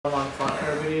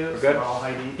good?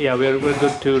 Yeah, we're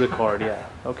good to record, yeah.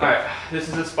 Okay. Alright, this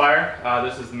is Aspire.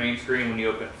 This is the main screen when you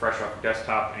open it fresh off your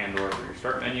desktop and or through your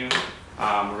start menu.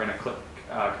 We're going to click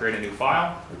create a new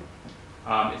file.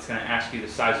 It's going to ask you the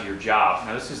size of your job.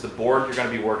 Now this is the board you're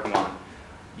going to be working on.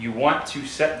 You want to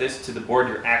set this to the board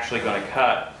you're actually going to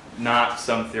cut, not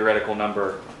some theoretical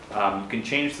number. You can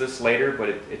change this later, but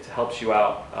it helps you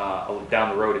out down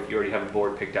the road if you already have a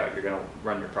board picked out you're going to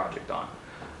run your project on.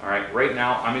 All right, right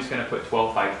now I'm just going to put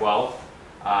 12 by 12.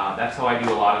 That's how I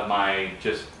do a lot of my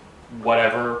just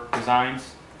whatever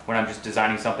designs. When I'm just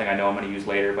designing something I know I'm going to use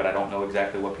later, but I don't know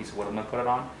exactly what piece of wood I'm going to put it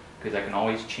on, because I can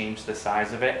always change the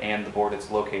size of it and the board it's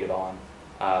located on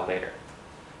later.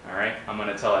 All right, I'm going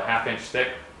to tell it 1/2 inch thick.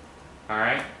 All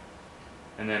right,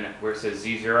 and then where it says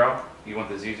Z0, you want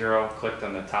the Z0 clicked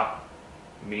on the top.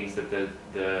 It means that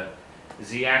the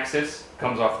Z-axis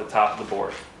comes off the top of the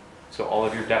board. So all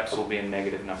of your depths will be in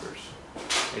negative numbers.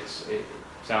 It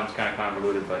sounds kind of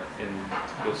convoluted, but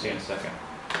you'll see in a second.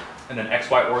 And then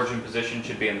XY origin position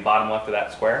should be in the bottom left of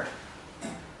that square.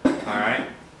 All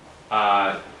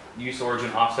right. Use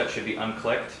origin offset should be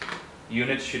unclicked.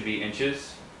 Units should be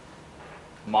inches.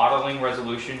 Modeling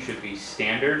resolution should be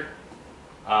standard.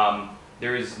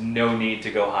 There is no need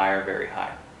to go high or very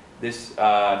high. This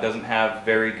doesn't have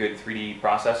very good 3D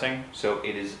processing, so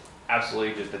it is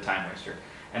absolutely just a time waster.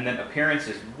 And then appearance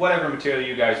is whatever material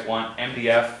you guys want.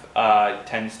 MDF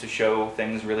tends to show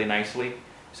things really nicely,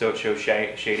 so it shows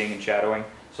shading and shadowing.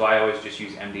 So I always just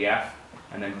use MDF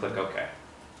and then click OK.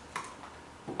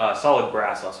 Solid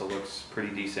brass also looks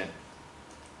pretty decent,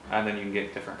 and then you can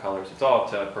get different colors. It's all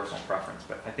up to personal preference,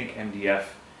 but I think MDF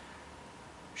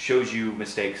shows you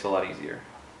mistakes a lot easier.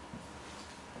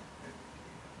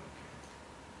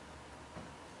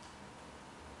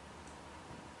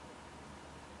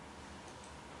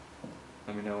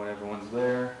 Let me know when everyone's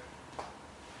there.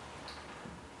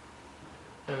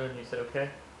 And then you said okay?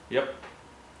 Yep.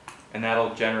 And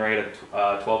that'll generate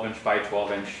a 12 inch by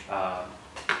 12 inch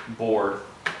board.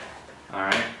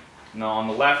 Alright. Now on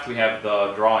the left we have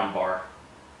the drawing bar.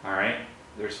 Alright.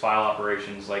 There's file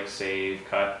operations like save,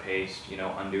 cut, paste,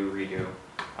 undo, redo.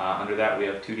 Under that we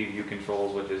have 2D view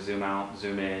controls, which is zoom out,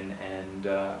 zoom in, and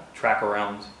track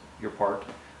around your part.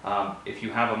 If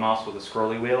you have a mouse with a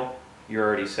scrolly wheel, you're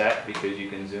already set, because you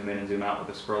can zoom in and zoom out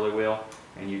with a scrolly wheel,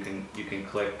 and you can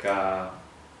click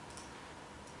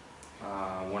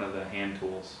one of the hand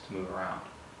tools to move around.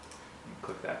 You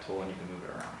click that tool and you can move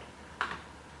it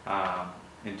around.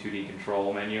 In 2D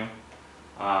control menu,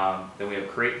 then we have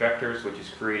create vectors, which is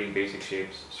creating basic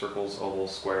shapes: circles,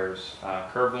 ovals, squares,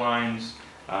 curved lines,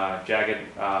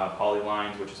 jagged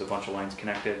polylines, which is a bunch of lines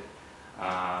connected.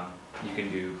 You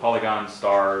can do polygons,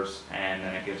 stars, and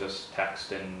then it gives us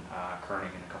text and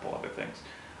kerning and a couple other things.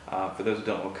 For those who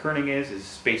don't know what kerning is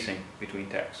spacing between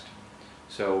text.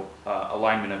 So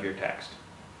alignment of your text.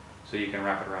 So you can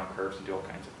wrap it around curves and do all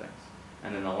kinds of things.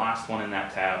 And then the last one in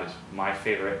that tab is my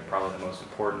favorite, probably the most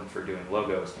important for doing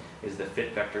logos, is the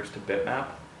fit vectors to bitmap.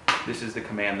 This is the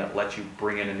command that lets you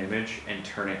bring in an image and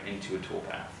turn it into a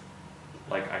toolpath,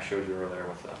 like I showed you earlier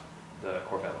with the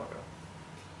Corvette logo.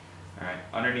 Alright,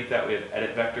 underneath that we have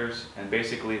edit vectors, and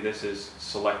basically this is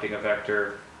selecting a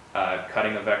vector,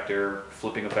 cutting a vector,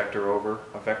 flipping a vector over.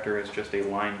 A vector is just a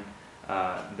line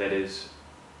that is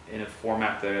in a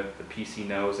format that the PC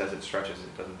knows as it stretches,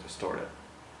 it doesn't distort it.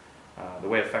 The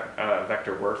way a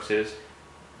vector works is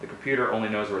the computer only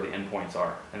knows where the endpoints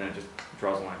are, and then it just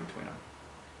draws a line between them.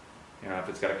 If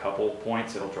it's got a couple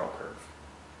points, it'll draw a curve.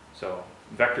 So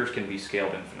vectors can be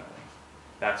scaled infinitely.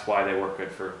 That's why they work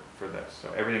good for this.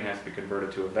 So everything has to be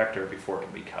converted to a vector before it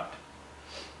can be cut.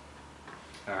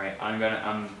 All right, I'm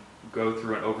gonna go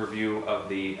through an overview of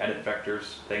the edit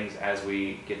vectors things as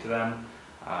we get to them.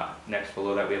 Next,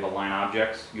 below that we have align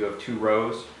objects. You have 2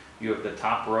 rows. You have the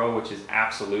top row, which is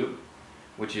absolute,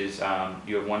 which is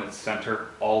you have one at the center,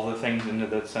 all the things into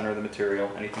the center of the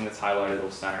material. Anything that's highlighted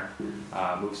will center.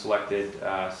 Move selected,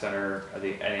 center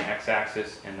any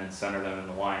x-axis, and then center them in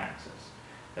the y-axis.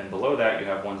 Then below that you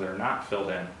have ones that are not filled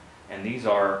in, and these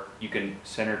are, you can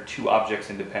center 2 objects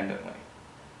independently.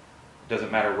 It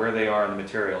doesn't matter where they are in the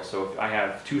material. So if I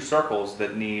have 2 circles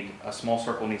that need, a small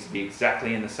circle needs to be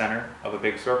exactly in the center of a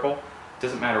big circle, it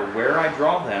doesn't matter where I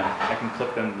draw them, I can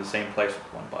click them in the same place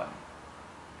with one button.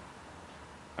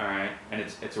 Alright, and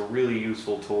it's a really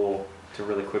useful tool to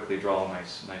really quickly draw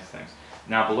nice things.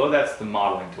 Now below that's the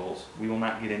modeling tools. We will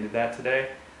not get into that today.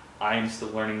 I am still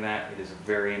learning that. It is a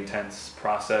very intense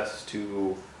process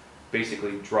to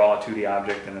basically draw a 2D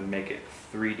object and then make it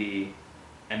 3D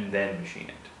and then machine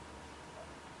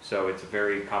it. So it's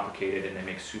very complicated and they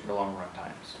make super long run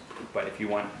times. But if you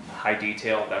want high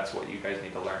detail, that's what you guys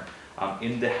need to learn.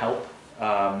 In the help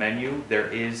menu, there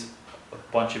is a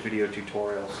bunch of video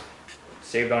tutorials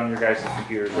saved on your guys'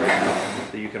 computers right now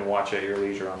that you can watch at your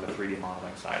leisure on the 3D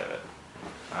modeling side of it.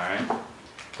 All right.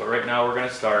 But right now we're going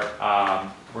to start.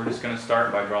 We're just going to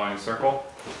start by drawing a circle.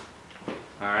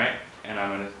 All right. And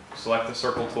I'm going to select the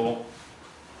circle tool,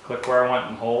 click where I want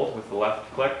and hold with the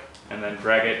left click, and then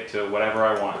drag it to whatever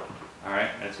I want. All right.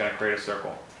 And it's going to create a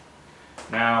circle.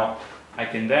 Now, I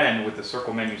can then, with the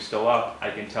circle menu still up,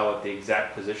 I can tell it the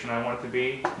exact position I want it to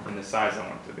be and the size I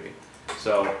want it to be.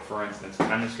 So, for instance,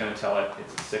 I'm just going to tell it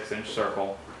it's a 6-inch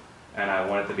circle, and I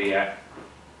want it to be at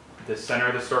the center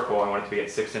of the circle. I want it to be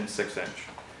at 6 inch, 6 inch.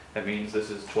 That means this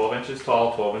is 12 inches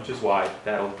tall, 12 inches wide.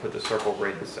 That'll put the circle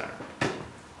right in the center.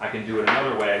 I can do it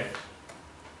another way,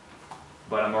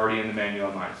 but I'm already in the menu.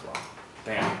 I might as well.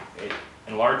 Bam! It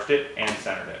enlarged it and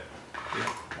centered it,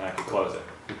 and I can close it.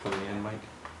 You put the end mic.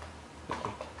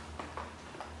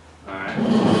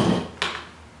 Alright.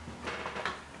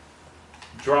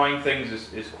 Drawing things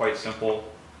is quite simple.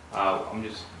 I'm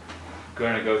just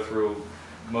going to go through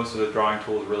most of the drawing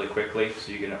tools really quickly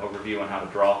so you get an overview on how to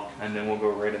draw, and then we'll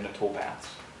go right into toolpaths.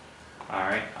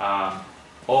 Alright.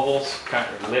 Ovals, kind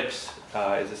of ellipse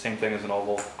is the same thing as an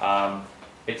oval.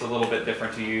 It's a little bit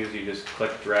different to use. You just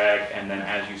click, drag, and then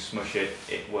as you smush it,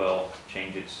 it will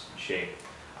change its shape.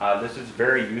 This is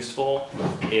very useful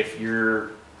if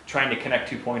you're trying to connect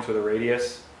 2 points with a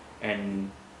radius and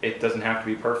it doesn't have to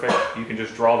be perfect. You can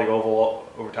just draw the oval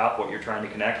over top what you're trying to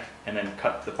connect and then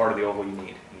cut the part of the oval you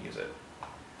need and use it.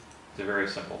 It's a very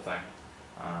simple thing.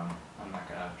 I'm not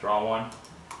going to draw one,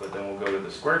 but then we'll go to the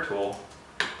square tool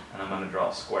and I'm going to draw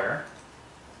a square.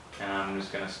 And I'm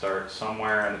just going to start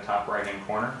somewhere in the top right hand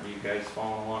corner. Are you guys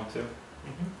following along too?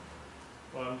 Mm-hmm.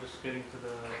 Well, I'm just getting to the.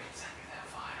 Send me that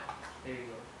file. There you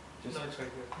go. Just, No, it's right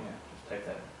here. yeah, just type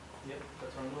that in. Yep,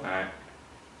 that's what I'm doing. Alright.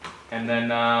 And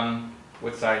then,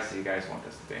 what size do you guys want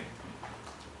this to be?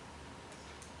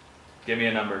 Give me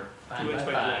a number. 2 inch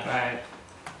by 5.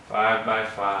 5 by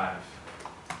 5.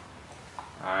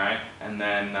 Alright, and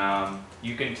then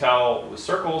you can tell with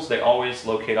circles, they always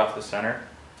locate off the center.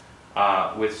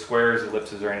 With squares,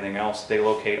 ellipses, or anything else, they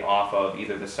locate off of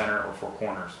either the center or 4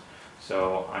 corners.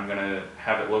 So I'm going to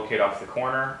have it locate off the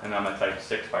corner, and I'm going to type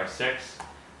 6 by 6.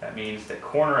 That means the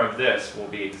corner of this will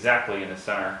be exactly in the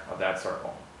center of that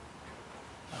circle.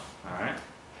 Alright.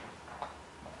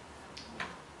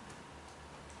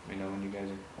 Let me know when you guys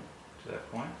are to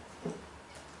that point.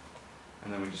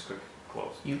 And then we just click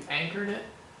close. You anchored it?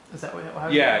 Is that what? How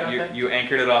Yeah, you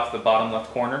anchored it off the bottom left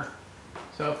corner.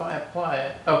 So if I apply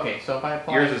it, okay. So if I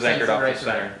apply Yours it, is anchored off right the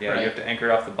center. there, Yeah, right. you have to anchor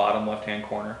it off the bottom left hand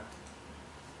corner.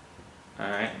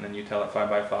 Alright, and then you tell it 5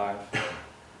 by 5.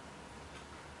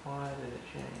 Why did it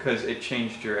change? Because it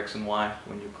changed your X and Y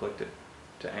when you clicked it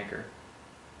to anchor.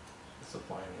 It's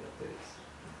applying it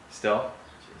updates. Still?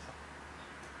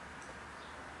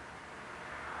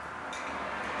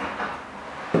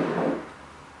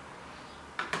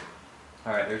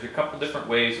 Alright, there's a couple different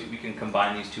ways that we can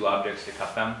combine these two objects to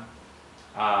cut them.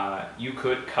 You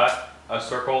could cut a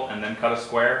circle and then cut a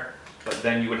square, but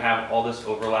then you would have all this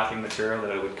overlapping material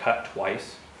that it would cut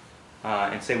twice.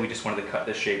 And say we just wanted to cut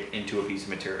this shape into a piece of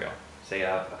material. Say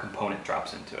a component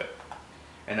drops into it.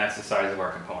 And that's the size of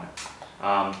our component.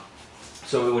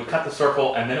 So it would cut the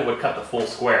circle and then it would cut the full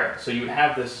square. So you would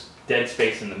have this dead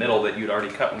space in the middle that you'd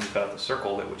already cut when you cut out the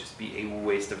circle that would just be a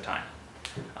waste of time.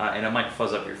 And it might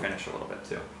fuzz up your finish a little bit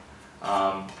too.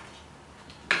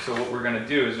 So what we're going to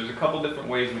do is there's a couple different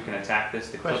ways we can attack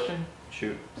this. Question?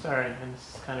 Shoot. Sorry, and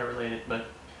this is kind of related, but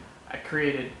I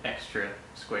created extra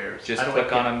squares. Just How do I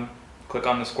click on get- them. Click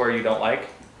on the square you don't like.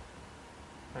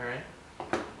 All right.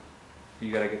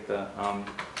 You got to get the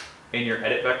in your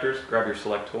edit vectors. Grab your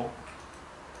select tool.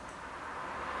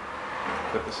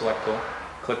 Click the select tool.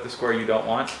 Click the square you don't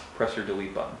want. Press your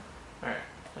delete button. All right.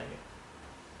 Thank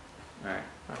you. All right.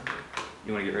 I'm good.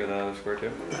 You want to get rid of that other square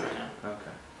too? Right now.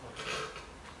 Okay.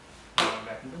 Going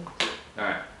back and doing. All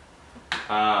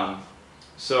right.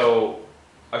 So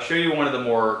I'll show you one of the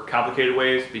more complicated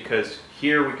ways because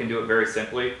here we can do it very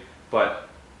simply, but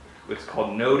it's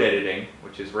called node editing,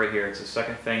 which is right here. It's the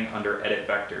second thing under edit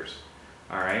vectors.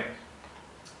 All right.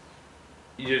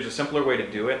 There's a simpler way to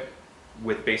do it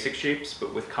with basic shapes,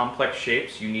 but with complex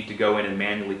shapes, you need to go in and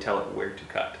manually tell it where to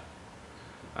cut.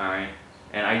 All right.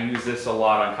 And I use this a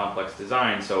lot on complex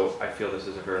design, so I feel this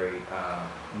is a very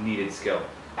needed skill.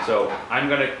 So I'm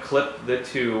going to clip the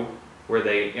two where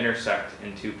they intersect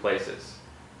in 2 places,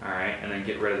 all right, and then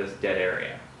get rid of this dead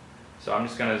area. So I'm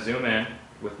just going to zoom in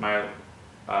with my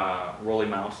rolly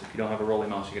mouse. If you don't have a rolly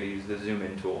mouse, you gotta use the zoom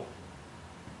in tool.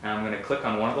 And I'm gonna click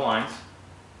on one of the lines.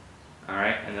 All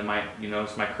right, and then you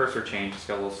notice my cursor changed. It's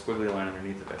got a little squiggly line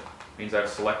underneath of it. Means I've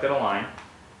selected a line,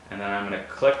 and then I'm gonna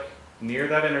click near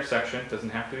that intersection. Doesn't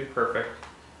have to be perfect.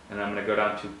 And I'm gonna go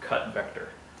down to cut vector,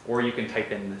 or you can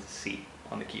type in the C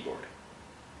on the keyboard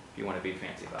if you want to be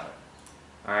fancy about it.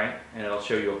 All right, and it'll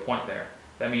show you a point there.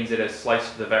 That means it has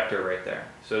sliced the vector right there.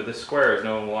 So this square is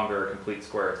no longer a complete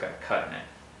square. It's got a cut in it.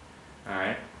 All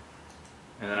right,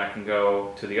 and then I can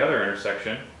go to the other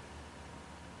intersection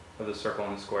of the circle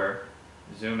and the square,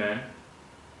 zoom in,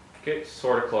 get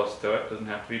sort of close to it, doesn't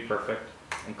have to be perfect,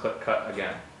 and click cut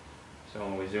again. So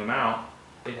when we zoom out,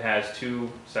 it has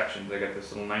two sections. I got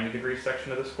this little 90-degree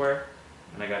section of the square,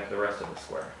 and I got the rest of the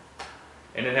square.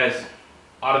 And it has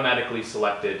automatically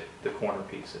selected the corner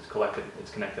piece. It's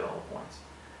connected all the points.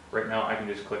 Right now I can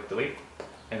just click delete,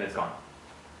 and it's gone.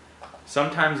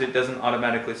 Sometimes it doesn't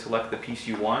automatically select the piece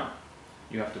you want.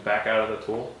 You have to back out of the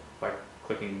tool by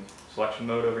clicking selection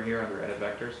mode over here under edit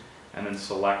vectors, and then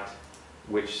select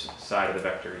which side of the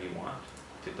vector you want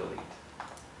to delete.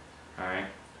 All right.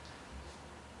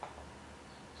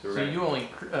 So you only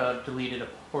deleted a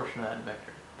portion of that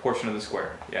vector, portion of the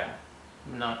square, yeah.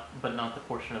 but not the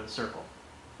portion of the circle.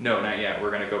 No, not yet. We're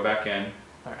going to go back in.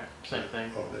 All right, same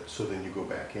thing. Oh, so then you go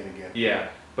back in again? Yeah,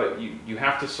 but you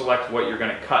have to select what you're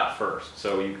going to cut first.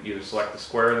 So you either select the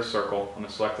square or the circle. I'm going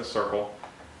to select the circle.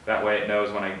 That way it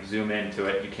knows when I zoom into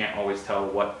it, you can't always tell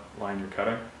what line you're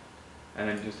cutting. And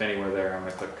then just anywhere there, I'm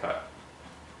going to click cut.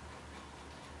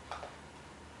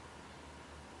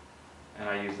 And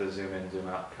I use the zoom in, zoom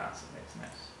out constantly. It's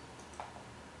nice.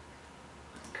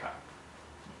 Cut.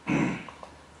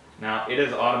 Now it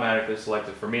is automatically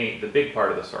selected for me the big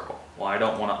part of the circle. Well, I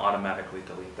don't want to automatically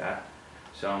delete that.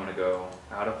 So I'm going to go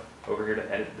over here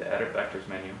to edit the edit vectors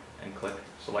menu and click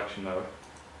selection mode.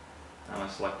 I'm going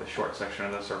to select the short section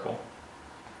of the circle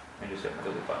and just hit the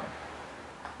delete button.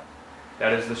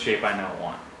 That is the shape I now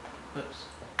want. Oops.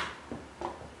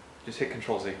 Just hit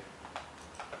Control Z.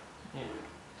 Yeah.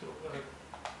 So,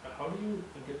 how do you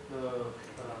get the,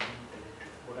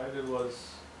 what I did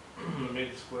was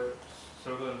made the square,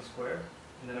 circle and square,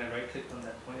 and then I right clicked on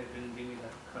that point, it didn't give me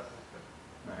that cut.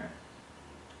 Alright.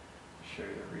 Show you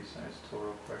the resize tool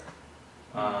real quick.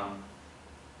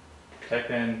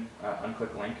 Type in,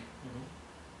 unclick link,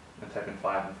 and type in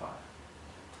 5 and 5.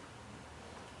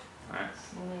 Alright.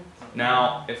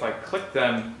 Now, if I click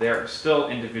them, they're still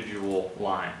individual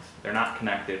lines. They're not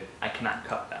connected. I cannot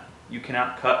cut them. You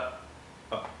cannot cut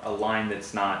a line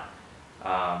that's not,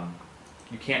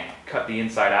 you can't cut the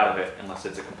inside out of it unless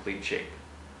it's a complete shape.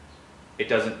 It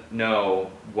doesn't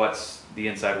know what's the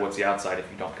inside, what's the outside if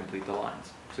you don't complete the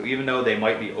lines. So even though they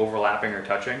might be overlapping or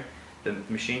touching, the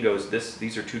machine goes,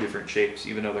 these are two different shapes,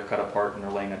 even though they're cut apart and they're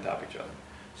laying on top of each other.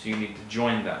 So you need to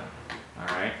join them, all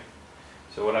right?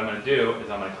 So what I'm going to do is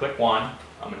I'm going to click one,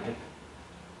 I'm going to hit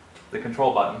the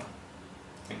control button,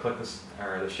 and click this,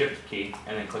 or the shift key,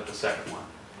 and then click the second one.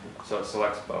 So it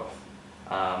selects both.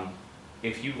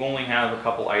 If you only have a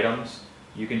couple items,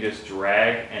 you can just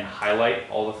drag and highlight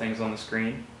all the things on the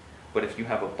screen. But if you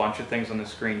have a bunch of things on the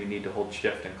screen, you need to hold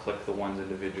shift and click the ones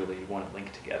individually you want to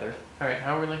link together. All right,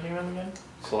 how are we linking them again?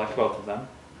 Select both of them.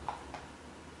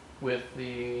 With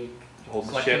the Hold the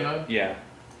selection shift. mode? Yeah.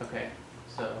 Okay,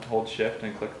 so, Hold shift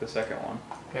and click the second one.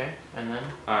 okay, and then?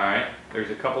 All right.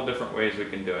 There's a couple different ways we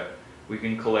can do it. We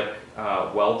can click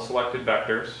weld selected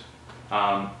vectors.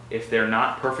 If they're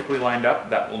not perfectly lined up,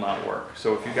 that will not work.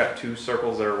 So if you've got two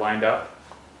circles that are lined up,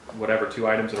 whatever two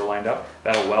items that are lined up,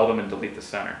 that'll weld them and delete the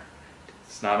center.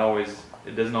 It's not always,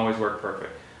 it doesn't always work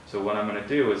perfect. So what I'm going to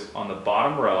do is on the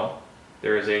bottom row,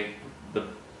 there is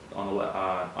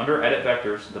under edit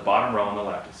vectors, the bottom row on the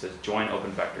left, it says join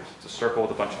open vectors. It's a circle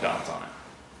with a bunch of dots on it.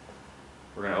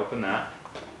 We're going to open that.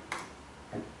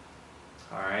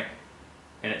 All right.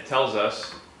 And it tells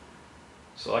us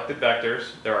selected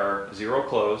vectors, there are 0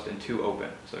 closed and 2 open.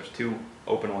 So there's 2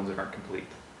 open ones that aren't complete.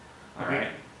 All Okay.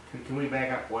 right. Can we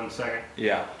back up 1 second?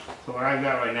 Yeah. So what I've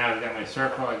got right now, I've got my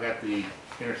circle, I've got the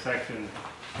intersection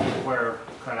square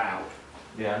cut out.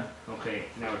 Yeah. Okay,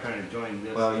 now we're trying to join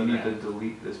this. Well, you need that. to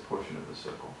delete this portion of the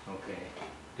circle. Okay,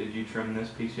 Did you trim this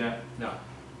piece yet? no,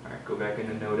 All right, go back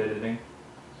into node editing,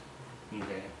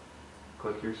 okay,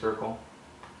 click your circle.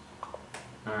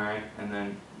 All right, and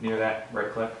then near that, right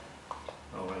click,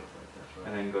 oh, right, that's and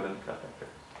right. then go to the cut vector.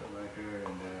 So right here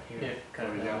and Yeah, here, cut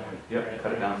cut it it down. down. Yep, Right,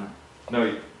 cut it right. down.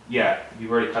 No, yeah,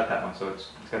 you've already cut that one, so it's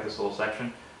got this little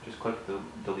section. Just click the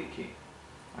delete key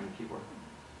on your keyboard.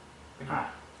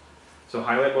 Ah, So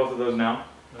highlight both of those now,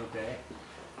 okay,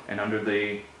 and under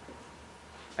the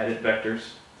edit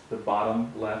vectors, the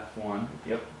bottom left one.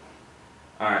 Yep.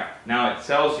 All right. Now it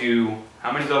tells you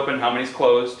how many's open, how many's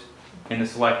closed in the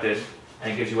selected,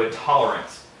 and it gives you a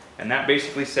tolerance. And that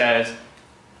basically says,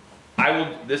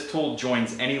 this tool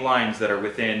joins any lines that are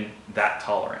within that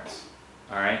tolerance.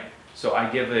 All right. So I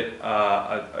give it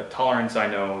a tolerance. I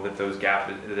know that those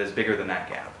gap is bigger than that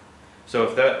gap. So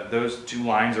if those two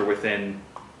lines are within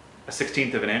a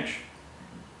 1/16 of an inch,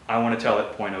 I want to tell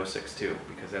it 0.062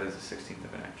 because that is a 1/16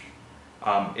 of an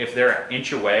inch. If they're an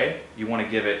inch away, you want to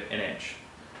give it an inch.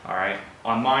 All right.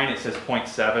 On mine it says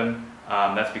 0.7.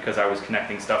 That's because I was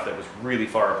connecting stuff that was really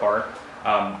far apart.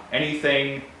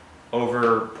 Anything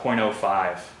over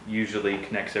 0.05 usually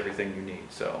connects everything you need.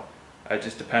 So it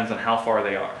just depends on how far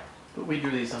they are. But we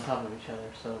drew these on top of each other,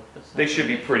 so that's not They should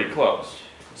be pretty close.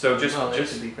 So They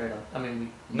should be right on. I mean,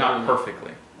 we not literally-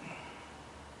 perfectly.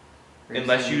 You're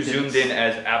Unless saying you we didn't zoomed in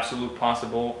as absolute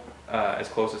possible, as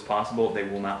close as possible, they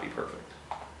will not be perfect.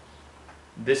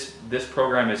 This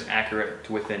program is accurate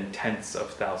to within tenths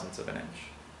of thousandths of an inch.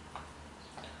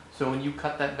 So when you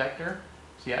cut that vector,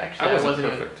 see, actually, That I wasn't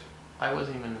wasn't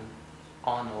perfect. even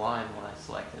on the line when I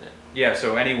selected it. Yeah,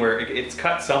 so anywhere, it's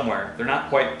cut somewhere. They're not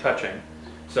quite touching.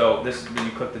 So this, when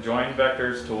you click the join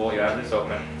vectors tool, you have this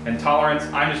open. And tolerance,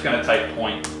 I'm just gonna type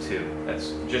 0.2.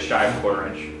 That's just shy of a 1/4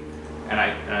 inch. And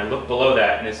I look below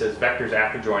that and it says vectors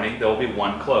after joining, there will be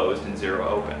 1 closed and 0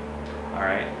 open. All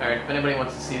right? All right, if anybody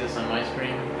wants to see this on my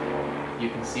screen, you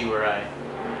can see where I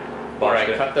Botched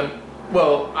it. cut them.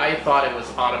 Well, I thought it was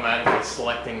automatically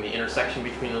selecting the intersection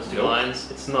between those two Nope.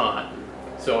 lines. It's not.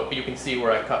 So you can see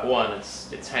where I cut one,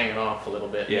 it's hanging off a little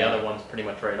bit. Yeah. The other one's pretty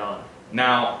much right on.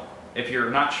 Now, if you're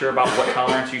not sure about what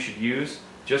tolerance you should use,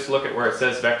 just look at where it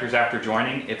says vectors after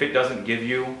joining. If it doesn't give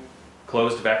you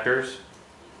closed vectors,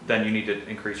 then you need to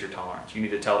increase your tolerance. You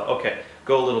need to tell it, okay,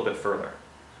 go a little bit further.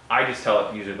 I just tell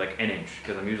it usually like an inch,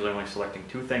 because I'm usually only selecting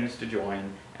 2 things to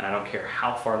join, and I don't care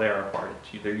how far they are apart.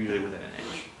 They're usually within an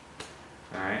inch.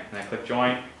 All right, and I click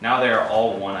join. Now they are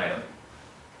all one item.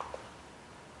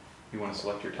 You want to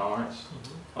select your tolerance?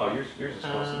 Oh, yours is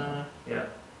close enough. Yeah.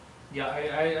 Yeah, I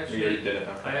You actually, already did it,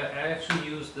 I okay. actually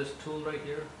use this tool right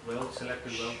here, well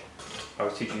selected well. I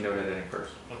was teaching node editing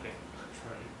first. Okay.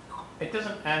 It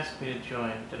doesn't ask me to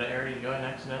join. Did I already join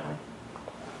accidentally?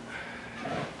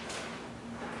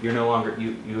 You're no longer,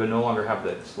 you no longer have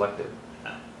the selected.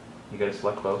 No. You gotta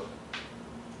select both.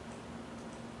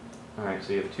 All right,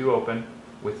 so you have 2 open.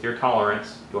 With your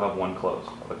tolerance, you'll have 1 closed.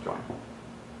 Click join.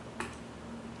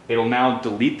 It'll now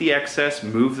delete the excess,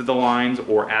 move the lines,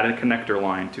 or add a connector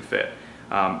line to fit.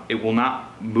 It will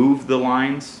not move the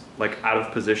lines like out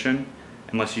of position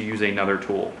unless you use another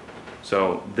tool.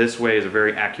 So this way is a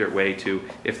very accurate way to,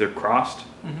 if they're crossed,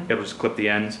 it'll just clip the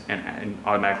ends and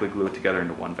automatically glue it together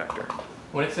into 1 vector.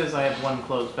 When it says I have 1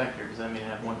 closed vector, does that mean I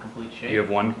have 1 complete shape? You have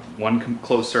one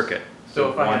closed circuit. So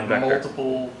if I one had vector.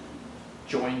 multiple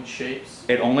joined shapes,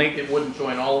 It only it wouldn't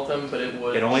join all of them, but it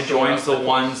would. It only show joins up the that-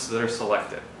 ones that are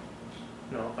selected.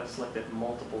 No, if I selected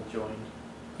multiple joined,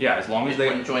 Yeah, as long as it they,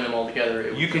 wouldn't join them all together.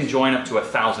 It would you can just- join up to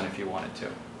 1,000 if you wanted to,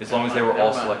 as long as they were all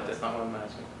Never mind, selected. That's not what I'm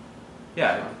asking.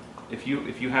 Yeah, if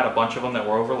you had a bunch of them that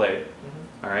were overlaid,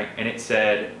 all right, and it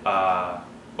said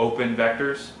open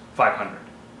vectors 500,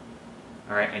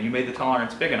 all right, and you made the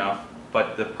tolerance big enough,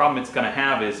 but the problem it's going to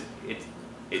have is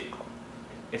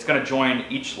it's going to join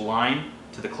each line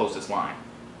to the closest line.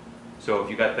 So if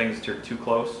you got things that are too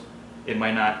close, it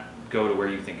might not go to where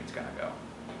you think it's going to go.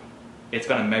 It's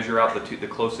going to measure out the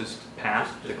closest path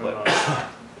to clip.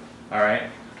 All right.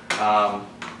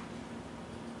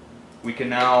 We can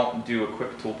now do a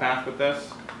quick toolpath with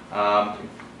this.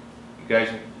 You guys,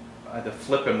 the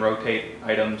flip and rotate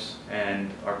items and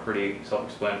are pretty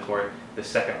self-explanatory. The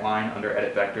second line under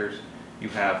edit vectors, you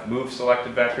have move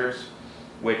selected vectors,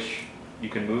 which you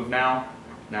can move now.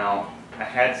 Now, I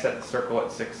had set the circle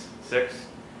at 6, 6.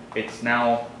 It's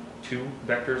now 2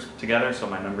 vectors together, so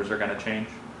my numbers are going to change.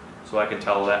 So I can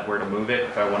tell that where to move it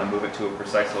if I want to move it to a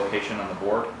precise location on the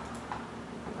board.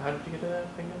 How did you get to that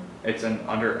again? It's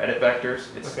under edit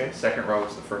vectors. It's Okay. the second row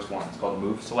is the first one. It's called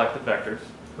move selected vectors.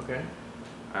 Okay.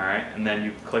 All right, and then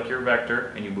you click your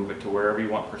vector and you move it to wherever you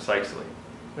want precisely.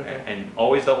 Okay. And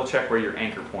always double check where your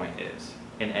anchor point is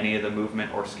in any of the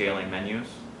movement or scaling menus.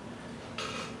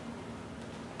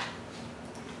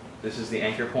 This is the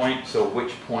anchor point, so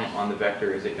which point on the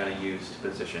vector is it going to use to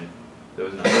position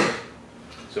those numbers?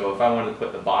 So if I wanted to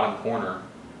put the bottom corner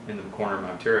in the corner of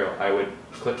my material, I would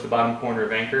click the bottom corner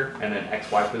of anchor and then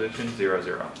XY position 0,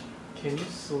 0. Can you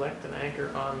select an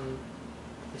anchor on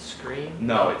the screen?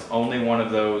 No, it's only one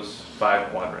of those 5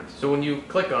 quadrants. So when you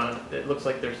click on it, it looks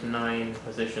like there's 9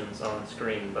 positions on the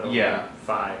screen, but only Yeah.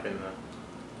 5 in the.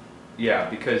 Yeah,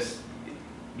 because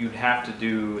you'd have to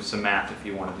do some math if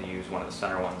you wanted to use one of the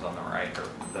center ones on the right, or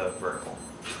the vertical.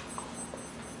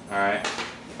 Alright,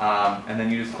 and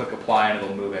then you just click apply and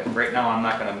it'll move it. Right now I'm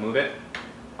not going to move it,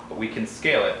 but we can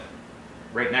scale it.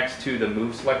 Right next to the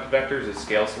move selected vectors is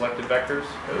scale selected vectors.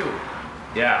 Oh.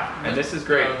 Yeah, and this is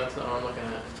great. No, that's not what I'm looking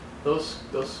at.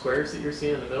 Those squares that you're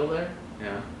seeing in the middle there,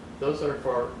 Yeah. those are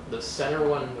for the center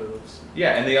one moves.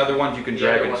 Yeah, and the other ones you can The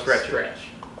drag other and ones stretch it.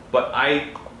 But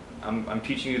I'm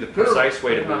teaching you the precise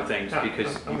way to move things Yeah,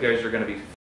 because I'm you guys are going to be